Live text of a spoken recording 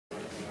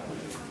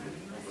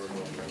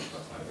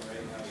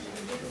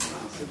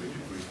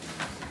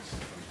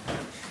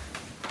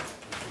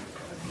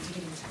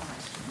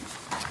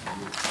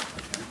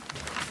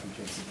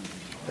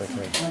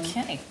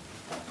Okay.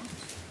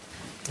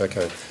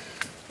 Okay.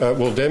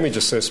 Well, damage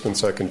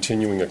assessments are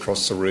continuing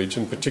across the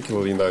region,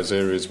 particularly in those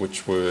areas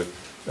which were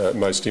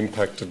most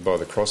impacted by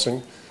the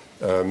crossing.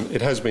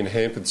 It has been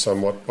hampered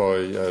somewhat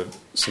by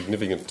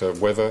significant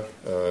weather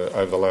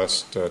over the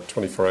last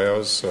 24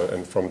 hours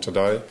and from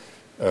today.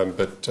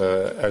 But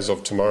as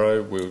of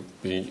tomorrow, we'll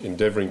be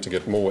endeavouring to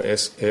get more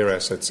air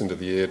assets into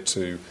the air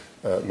to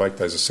make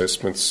those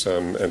assessments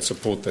and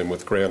support them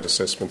with ground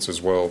assessments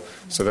as well.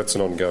 So that's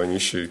an ongoing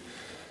issue.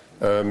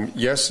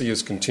 Yasi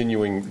is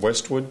continuing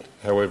westward,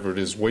 however it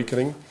is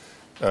weakening.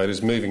 It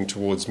is moving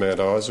towards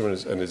Mount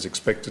Isa and is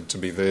expected to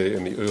be there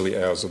in the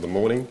early hours of the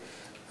morning.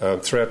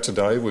 Throughout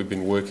today we've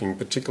been working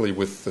particularly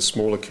with the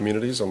smaller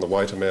communities on the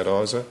way to Mount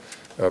Isa,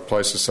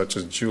 places such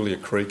as Julia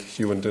Creek,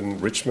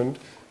 Hewenden, Richmond,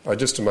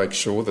 just to make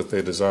sure that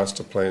their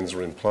disaster plans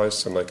are in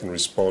place and they can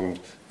respond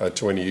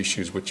to any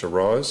issues which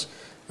arise.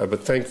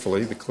 But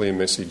thankfully the clear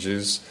message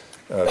is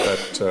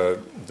that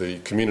the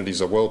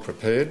communities are well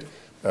prepared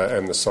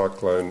and the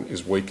cyclone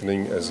is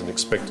weakening as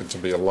expected to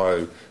be a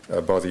low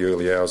by the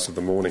early hours of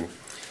the morning.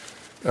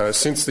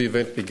 Since the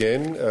event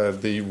began,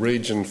 the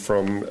region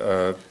from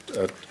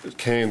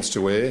Cairns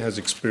to Ayr has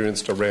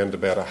experienced around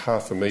about a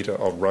half a metre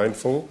of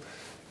rainfall.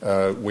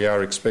 We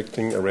are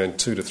expecting around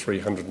 200 to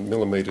 300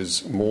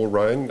 millimetres more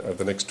rain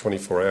over the next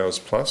 24 hours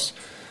plus.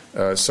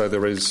 So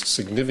there is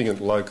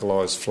significant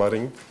localised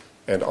flooding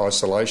and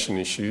isolation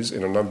issues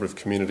in a number of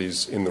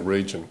communities in the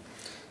region.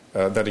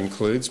 That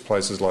includes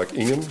places like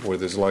Ingham, where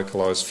there's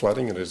localised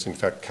flooding and is in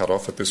fact cut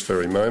off at this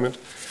very moment.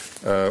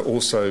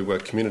 Also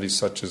communities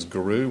such as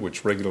Garoo,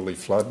 which regularly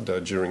flood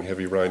during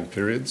heavy rain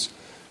periods.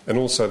 And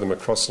also the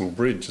Macrossan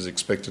Bridge is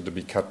expected to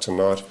be cut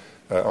tonight,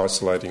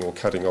 isolating or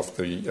cutting off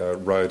the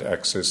road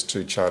access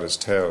to Charters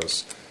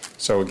Towers.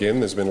 So again,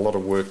 there's been a lot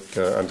of work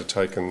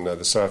undertaken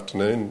this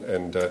afternoon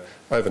and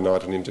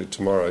overnight and into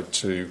tomorrow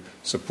to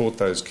support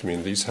those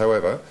communities.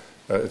 However,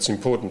 it's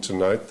important to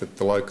note that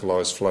the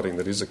localised flooding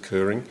that is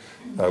occurring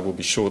will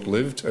be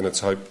short-lived, and it's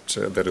hoped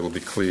that it will be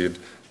cleared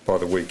by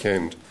the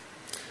weekend.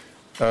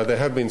 There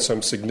have been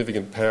some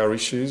significant power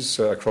issues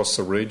across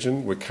the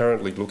region. We're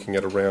currently looking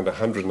at around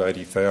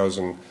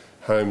 180,000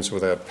 homes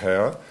without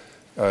power.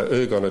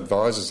 Ergon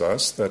advises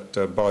us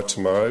that by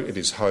tomorrow it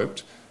is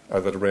hoped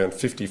that around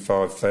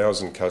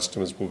 55,000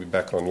 customers will be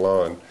back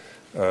online.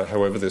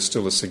 However, there's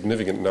still a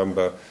significant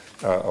number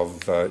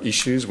of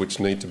issues which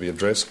need to be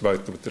addressed,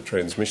 both with the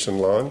transmission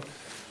line.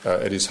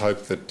 It is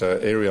hoped that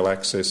aerial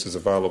access is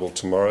available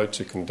tomorrow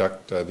to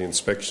conduct the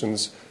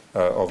inspections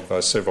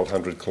of several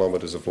hundred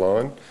kilometres of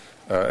line.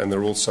 And there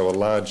are also a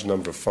large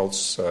number of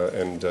faults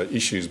and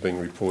issues being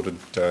reported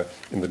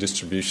in the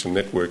distribution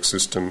network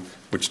system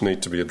which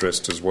need to be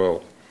addressed as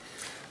well.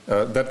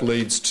 That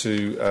leads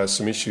to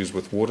some issues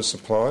with water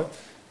supply.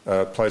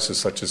 Places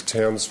such as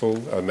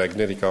Townsville,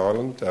 Magnetic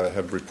Island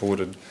have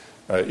reported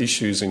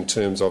issues in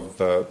terms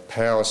of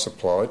power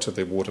supply to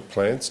their water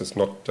plants. It's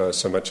not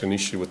so much an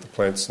issue with the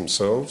plants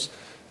themselves,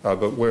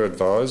 but we're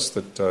advised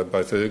that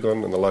both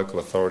Ergon and the local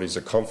authorities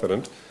are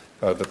confident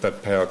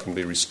that power can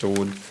be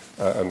restored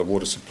and the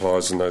water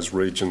supplies in those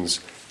regions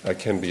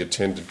can be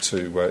attended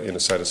to in a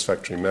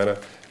satisfactory manner,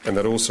 and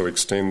that also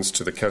extends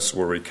to the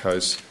Cassowary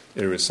Coast,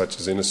 areas such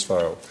as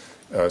Innisfail.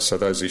 So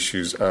those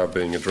issues are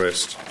being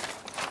addressed.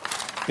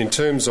 In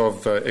terms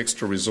of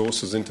extra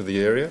resources into the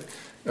area,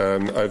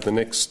 over the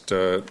next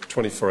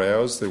 24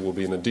 hours there will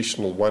be an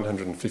additional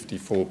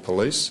 154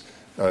 police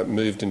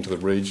moved into the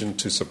region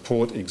to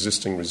support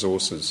existing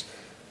resources,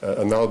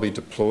 and they'll be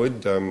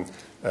deployed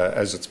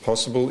as it's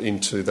possible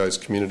into those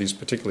communities,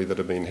 particularly that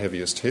have been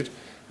heaviest hit,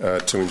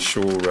 to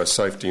ensure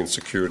safety and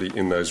security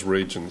in those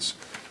regions.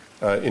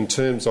 In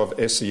terms of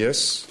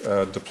SES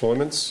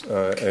deployments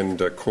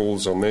and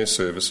calls on their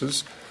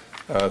services,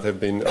 there have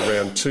been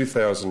around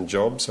 2,000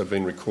 jobs have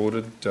been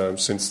recorded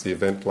since the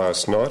event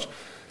last night.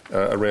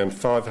 Around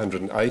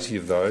 580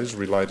 of those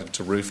related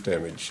to roof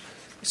damage.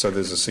 So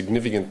there's a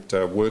significant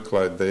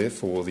workload there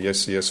for the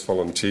SES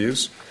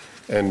volunteers.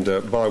 And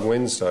by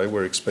Wednesday,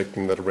 we're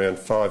expecting that around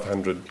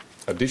 500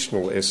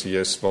 additional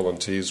SES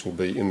volunteers will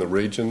be in the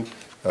region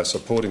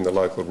supporting the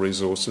local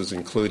resources,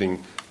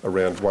 including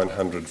around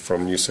 100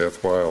 from New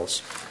South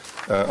Wales.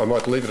 I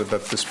might leave it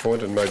at this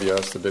point and maybe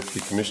ask the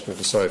Deputy Commissioner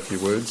to say a few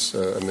words,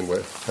 and then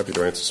we're happy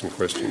to answer some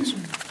questions.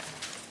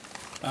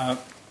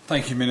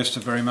 Thank you, Minister,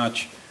 very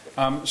much.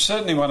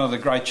 Certainly one of the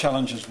great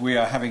challenges we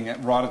are having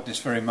right at this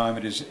very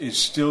moment is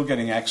still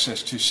getting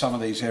access to some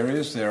of these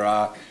areas.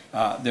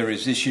 There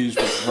is issues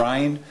with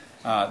rain.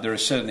 There are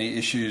certainly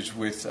issues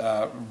with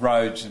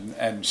roads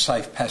and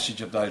safe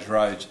passage of those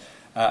roads.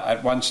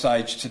 At one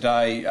stage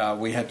today,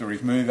 we had to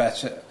remove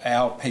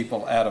our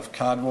people out of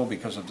Cardwell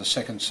because of the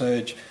second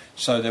surge.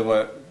 So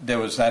there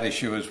was that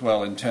issue as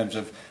well in terms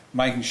of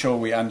making sure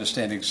we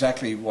understand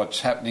exactly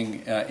what's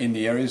happening in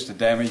the areas, the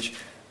damage,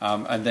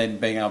 and then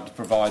being able to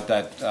provide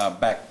that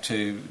back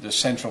to the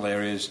central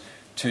areas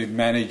to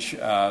manage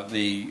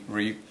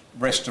the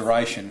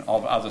restoration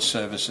of other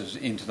services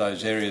into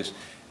those areas.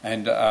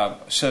 And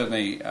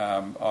certainly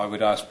I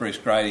would ask Bruce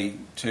Grady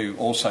to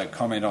also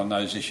comment on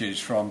those issues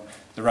from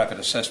the rapid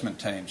assessment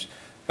teams.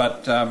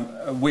 But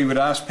we would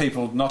ask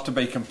people not to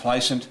be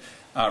complacent.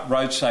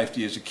 Road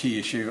safety is a key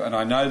issue, and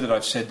I know that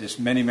I've said this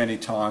many, many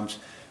times,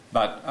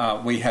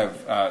 but we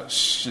have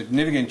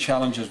significant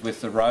challenges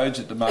with the roads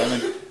at the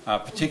moment,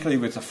 particularly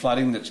with the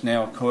flooding that's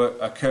now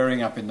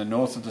occurring up in the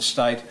north of the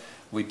state.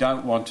 We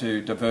don't want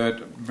to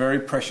divert very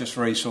precious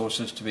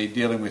resources to be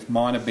dealing with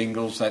minor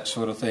bingles, that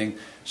sort of thing.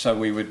 So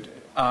we would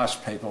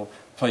ask people,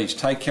 please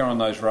take care on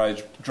those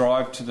roads,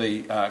 drive to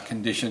the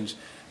conditions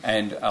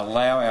and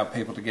allow our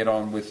people to get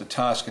on with the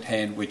task at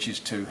hand, which is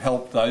to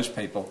help those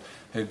people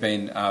who've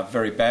been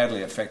very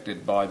badly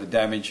affected by the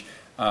damage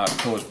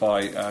caused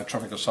by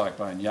Tropical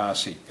Cyclone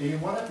Yasi.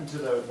 Ian, what happened to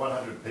the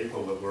 100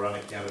 people that were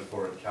unaccounted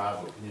for at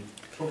Cardwell? Can you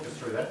talk us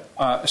through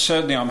that?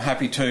 Certainly, I'm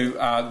happy to.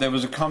 There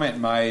was a comment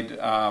made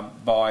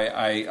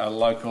by a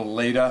local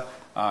leader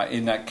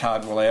in that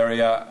Cardwell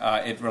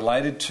area. It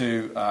related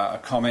to a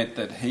comment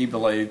that he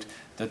believed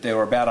that there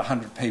were about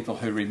 100 people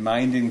who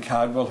remained in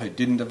Cardwell who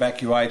didn't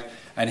evacuate,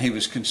 and he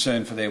was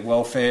concerned for their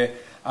welfare.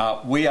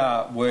 We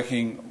are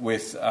working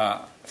with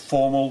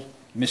formal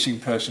missing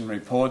person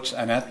reports,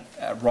 and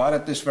right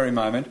at this very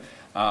moment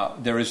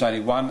there is only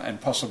one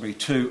and possibly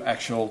two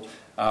actual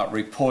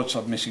reports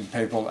of missing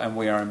people, and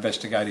we are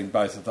investigating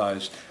both of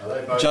those. Are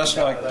they both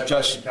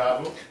in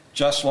Cardwell?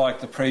 Just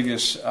like the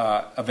previous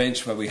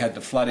events where we had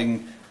the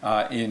flooding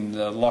in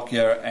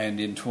Lockyer and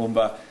in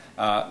Toowoomba,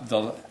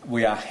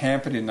 we are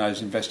hampered in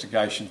those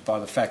investigations by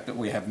the fact that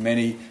we have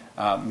many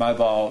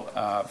mobile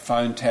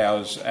phone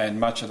towers and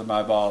much of the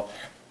mobile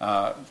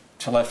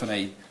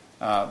telephony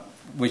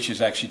which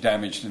is actually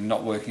damaged and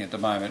not working at the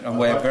moment. And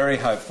we're very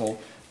hopeful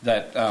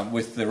that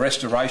with the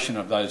restoration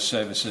of those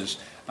services,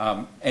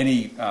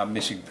 any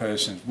missing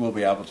persons will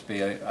be able to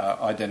be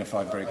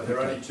identified very quickly. Are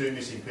there only 2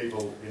 missing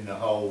people in the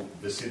whole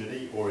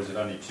vicinity, or is it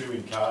only 2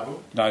 in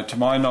Cardwell? No, to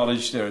my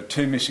knowledge, there are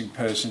 2 missing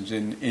persons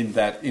in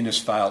that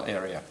Innisfail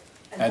area,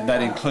 and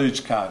that includes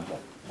Cardwell.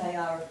 They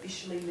are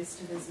officially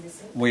listed as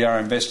missing? We are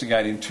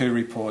investigating 2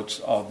 reports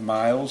of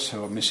males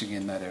who are missing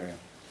in that area.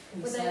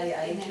 Can you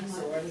say ages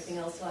or anything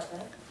else like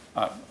that?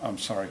 I'm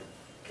sorry.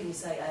 Can you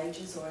say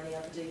ages or any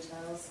other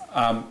details?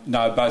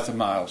 No, both are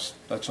males.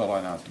 That's all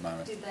I know at the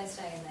moment. Did they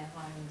stay in their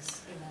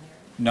homes in that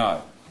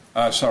area?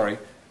 No. Sorry.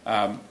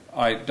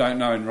 I don't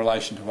know in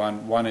relation to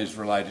one. One is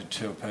related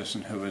to a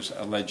person who was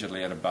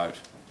allegedly at a boat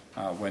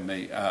when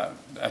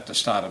at the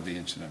start of the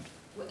incident.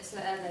 So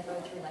are they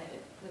both related?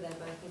 Were they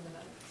both in the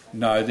boat?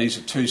 No, these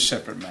are 2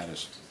 separate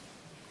matters.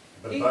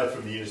 But both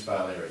from the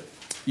Innisfail area?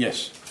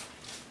 Yes.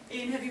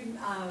 Ian, have you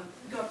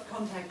got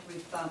contact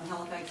with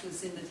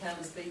Halifaxers in the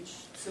Towers Beach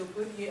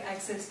Silkwood? Have you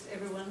accessed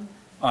everyone?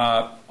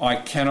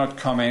 I cannot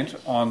comment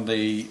on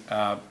the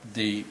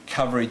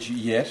coverage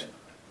yet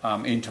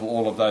into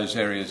all of those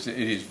areas. It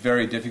is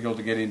very difficult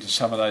to get into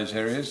some of those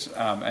areas.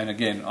 And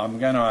again, I'm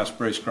going to ask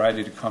Bruce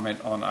Grady to comment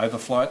on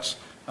overflights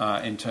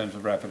in terms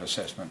of rapid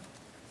assessment.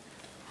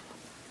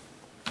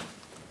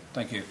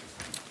 Thank you.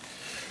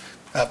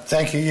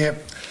 Thank you. Yeah.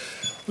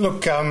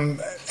 Look,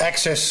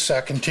 access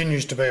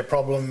continues to be a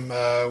problem.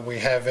 We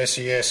have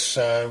SES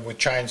with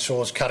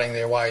chainsaws cutting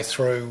their way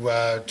through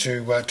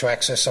to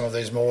access some of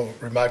these more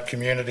remote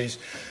communities.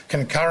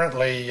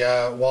 Concurrently,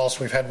 whilst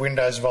we've had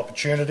windows of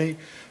opportunity,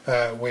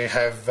 we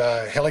have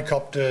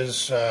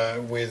helicopters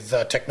with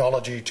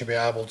technology to be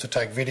able to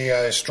take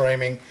video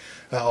streaming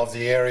of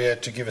the area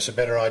to give us a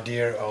better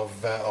idea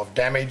of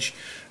damage.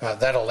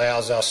 That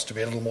allows us to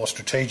be a little more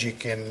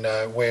strategic in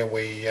where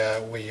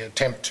we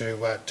attempt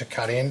to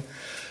cut in.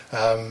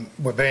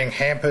 We're being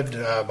hampered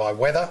by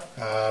weather,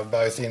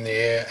 both in the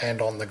air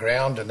and on the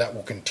ground, and that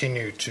will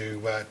continue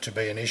to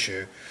be an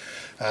issue.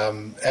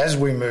 As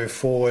we move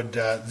forward,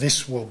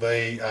 this will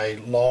be a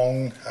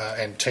long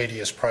and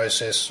tedious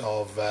process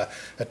of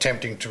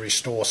attempting to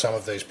restore some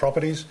of these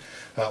properties.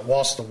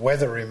 Whilst the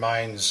weather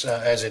remains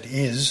as it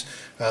is,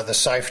 the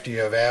safety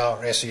of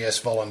our SES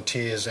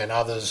volunteers and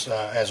others,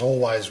 as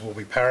always, will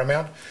be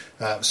paramount.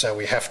 So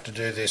we have to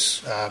do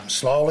this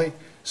slowly,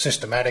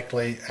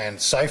 systematically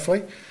and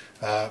safely.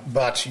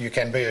 But you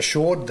can be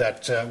assured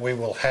that we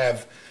will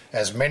have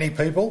as many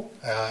people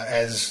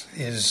as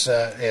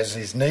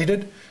is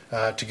needed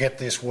to get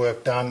this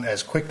work done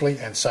as quickly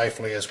and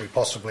safely as we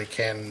possibly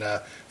can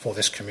for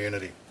this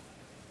community.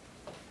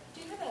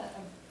 Do you have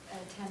a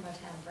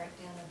town-by-town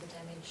breakdown of the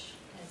damage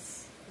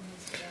as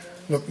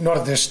investigated? Look, not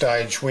at this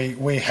stage.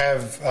 We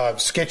have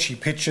sketchy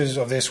pictures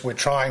of this. We're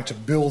trying to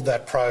build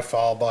that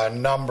profile by a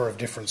number of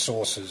different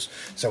sources.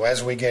 So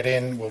as we get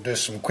in, we'll do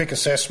some quick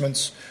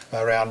assessments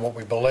around what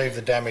we believe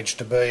the damage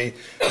to be.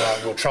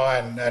 We'll try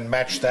and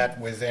match that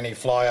with any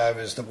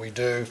flyovers that we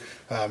do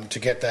to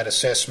get that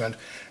assessment.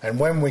 And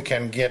when we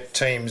can get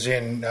teams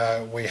in,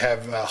 we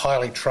have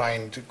highly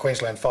trained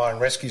Queensland Fire and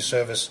Rescue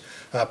Service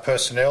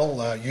personnel,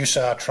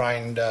 USAR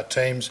trained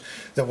teams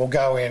that will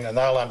go in and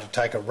they'll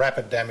undertake a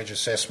rapid damage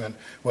assessment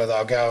where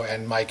they'll go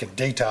and make a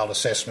detailed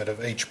assessment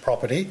of each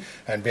property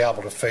and be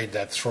able to feed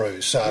that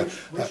through. So,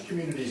 which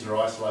communities are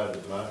isolated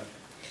at the moment?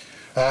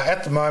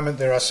 At the moment,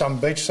 there are some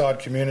beachside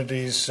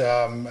communities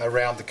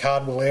around the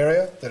Cardwell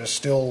area that are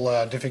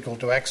still difficult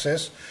to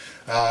access.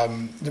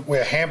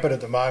 We're hampered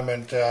at the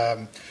moment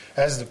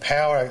as the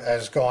power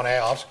has gone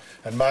out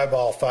and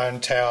mobile phone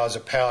towers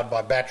are powered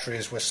by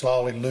batteries. We're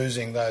slowly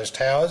losing those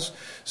towers,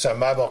 so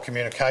mobile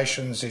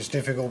communications is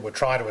difficult. We're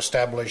trying to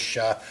establish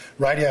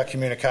radio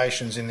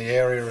communications in the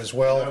area as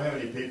well. Do you know how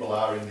many people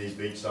are in these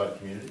beachside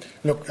communities?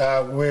 Look,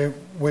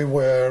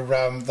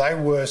 they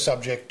were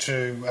subject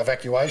to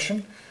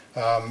evacuation.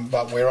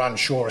 But we're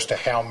unsure as to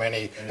how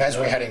many, as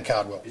we had in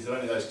Cardwell. Is there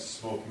only those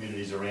small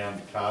communities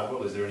around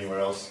Cardwell? Is there anywhere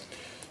else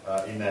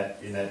in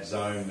that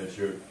zone that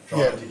you're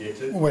trying to get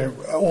to? We're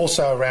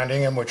also around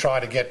Ingham. We're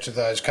trying to get to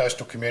those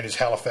coastal communities,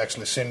 Halifax,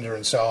 Lucinda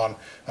and so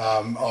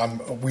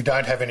on. We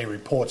don't have any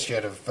reports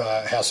yet of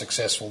how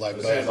successful they've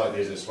been. It sounds like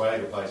there's a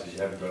swag of places you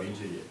haven't got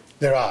into yet.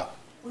 There are.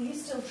 Will you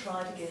still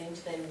try to get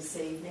into them this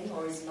evening,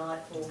 or is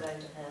nightfall going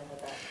to hamper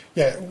that?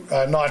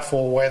 Yeah,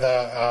 nightfall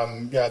weather,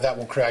 that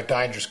will create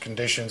dangerous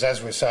conditions.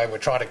 As we say, we're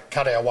trying to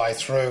cut our way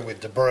through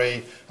with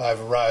debris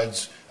over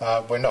roads.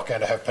 We're not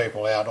going to have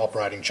people out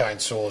operating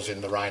chainsaws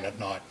in the rain at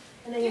night.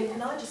 And Ian,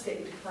 can I just get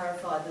you to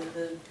clarify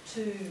the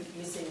two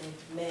missing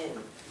men?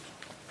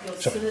 Your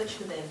search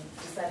for them,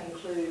 does that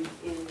include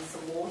in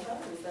some water?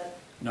 Is that...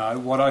 No,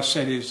 what I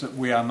said is that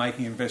we are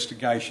making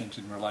investigations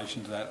in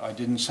relation to that. I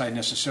didn't say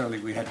necessarily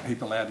we had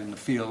people out in the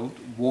field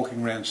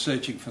walking around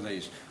searching for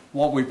these.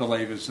 What we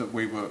believe is that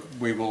we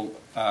will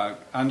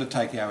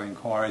undertake our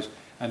inquiries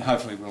and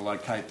hopefully we'll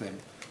locate them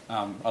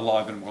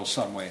alive and well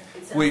somewhere.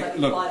 It sounds like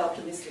you're quite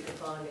optimistic of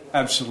finding them.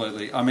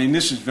 Absolutely. I mean,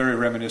 this is very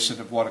reminiscent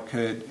of what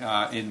occurred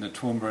in the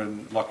Toowoomba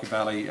and Lockyer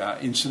Valley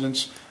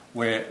incidents,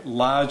 where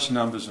large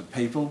numbers of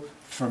people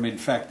from, in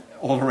fact,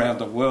 all around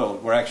the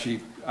world were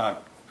actually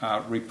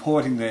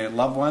reporting their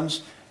loved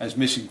ones as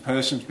missing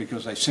persons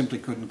because they simply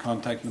couldn't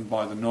contact them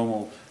by their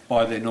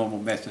normal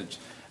methods.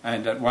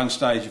 And at one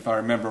stage, if I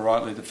remember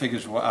rightly, the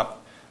figures were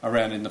up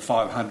around in the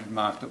 500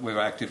 mark that we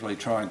were actively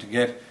trying to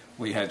get.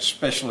 We had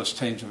specialist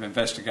teams of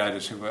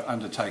investigators who were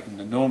undertaking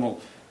the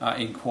normal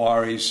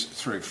inquiries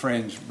through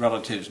friends,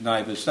 relatives,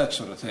 neighbours, that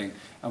sort of thing,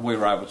 and we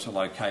were able to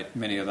locate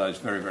many of those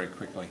very, very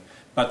quickly.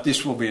 But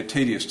this will be a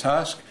tedious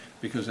task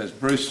because, as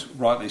Bruce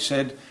rightly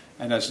said,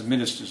 and as the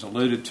Minister's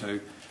alluded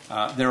to,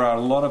 there are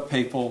a lot of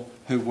people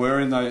who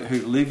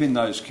live in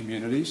those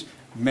communities.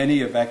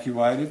 Many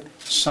evacuated,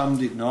 some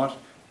did not,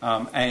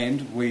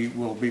 and we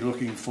will be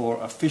looking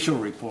for official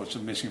reports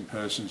of missing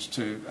persons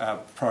to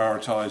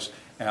prioritise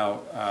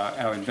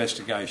our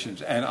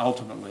investigations and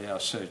ultimately our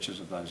searches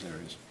of those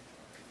areas.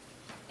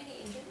 Any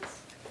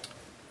injuries?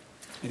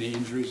 Any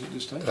injuries at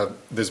this stage?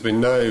 There's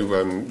been no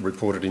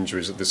reported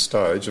injuries at this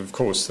stage. Of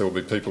course, there will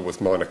be people with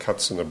minor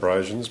cuts and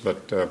abrasions,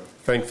 but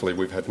thankfully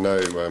we've had no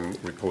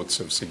reports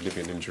of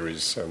significant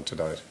injuries to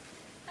date.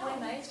 How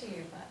amazed are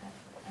you at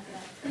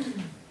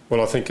that? Well,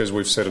 I think, as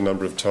we've said a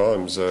number of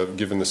times,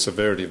 given the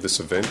severity of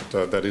this event,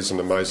 that is an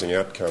amazing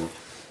outcome.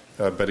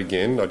 But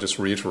again, I just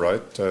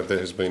reiterate, there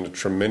has been a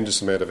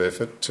tremendous amount of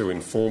effort to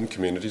inform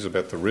communities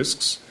about the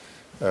risks,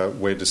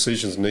 where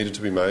decisions needed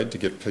to be made to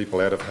get people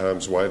out of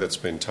harm's way. That's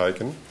been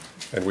taken,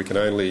 and we can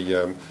only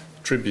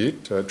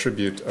attribute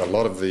a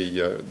lot of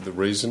the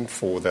reason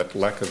for that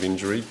lack of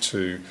injury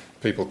to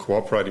people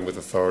cooperating with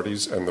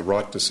authorities and the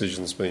right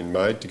decisions being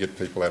made to get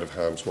people out of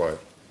harm's way.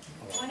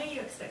 When are you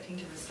expecting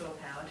to restore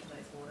power to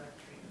those water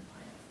treatment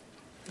plants?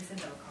 You said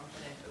they were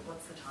confident, but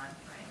what's the time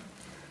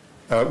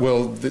frame?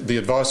 Well, the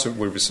advice that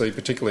we receive,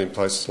 particularly in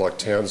places like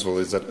Townsville,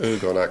 is that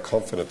Ergon are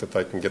confident that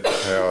they can get the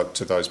power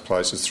to those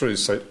places through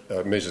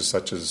measures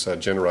such as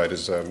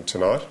generators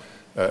tonight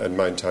and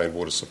maintain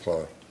water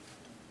supply.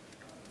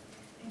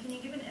 And can you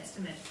give an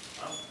estimate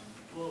of,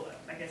 or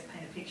I guess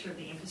paint a picture of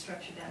the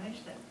infrastructure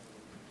damage that...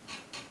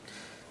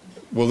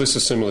 Well, this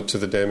is similar to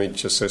the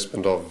damage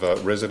assessment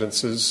of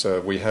residences.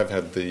 We have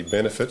had the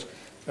benefit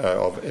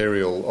of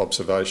aerial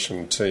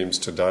observation teams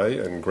today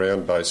and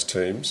ground-based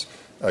teams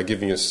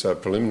giving us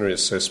preliminary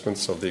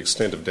assessments of the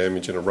extent of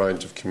damage in a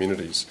range of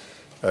communities.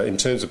 In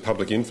terms of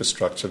public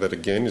infrastructure, that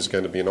again is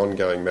going to be an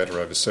ongoing matter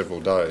over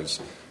several days.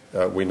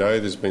 We know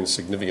there's been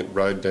significant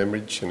road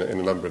damage in a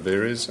number of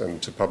areas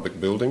and to public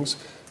buildings,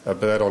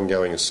 but that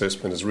ongoing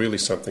assessment is really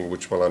something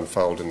which will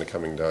unfold in the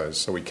coming days.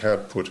 So we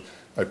can't put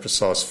a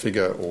precise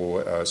figure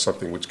or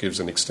something which gives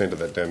an extent of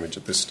that damage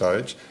at this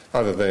stage,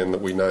 other than that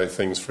we know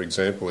things, for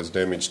example, as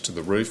damage to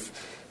the roof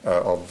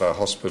of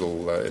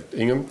hospital at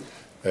Ingham,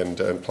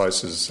 and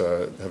places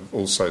have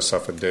also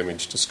suffered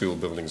damage to school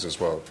buildings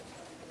as well.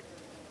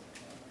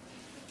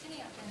 Any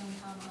update on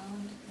Palm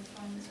Island and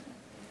findings?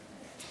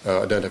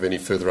 I don't have any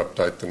further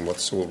update than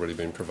what's already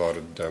been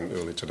provided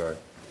earlier today.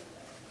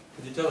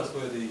 Could you tell us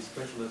where the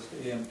specialist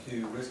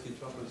EMQ rescue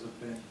choppers have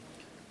been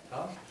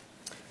housed?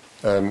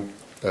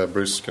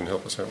 Bruce can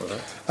help us out with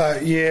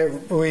that.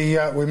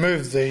 We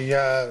moved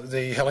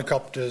the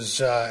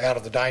helicopters out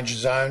of the danger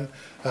zone.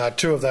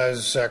 Two of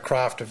those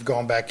craft have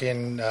gone back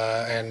in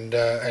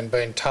and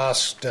been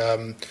tasked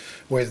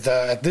with,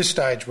 at this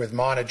stage, with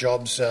minor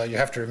jobs. You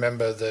have to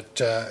remember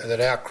that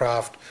our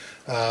craft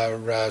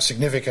are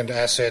significant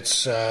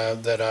assets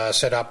that are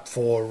set up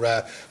for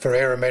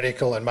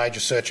aeromedical and major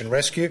search and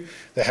rescue.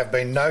 There have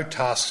been no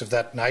tasks of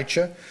that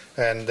nature,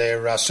 and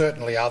there are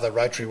certainly other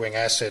rotary wing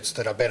assets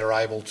that are better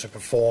able to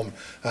perform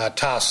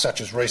tasks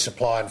such as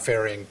resupply and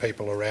ferrying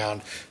people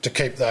around to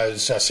keep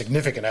those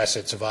significant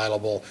assets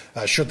available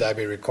should they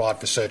be required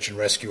for search and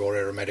rescue or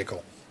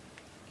aeromedical.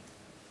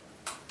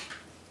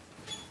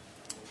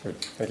 Good.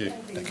 Thank you.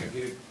 Thank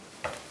you.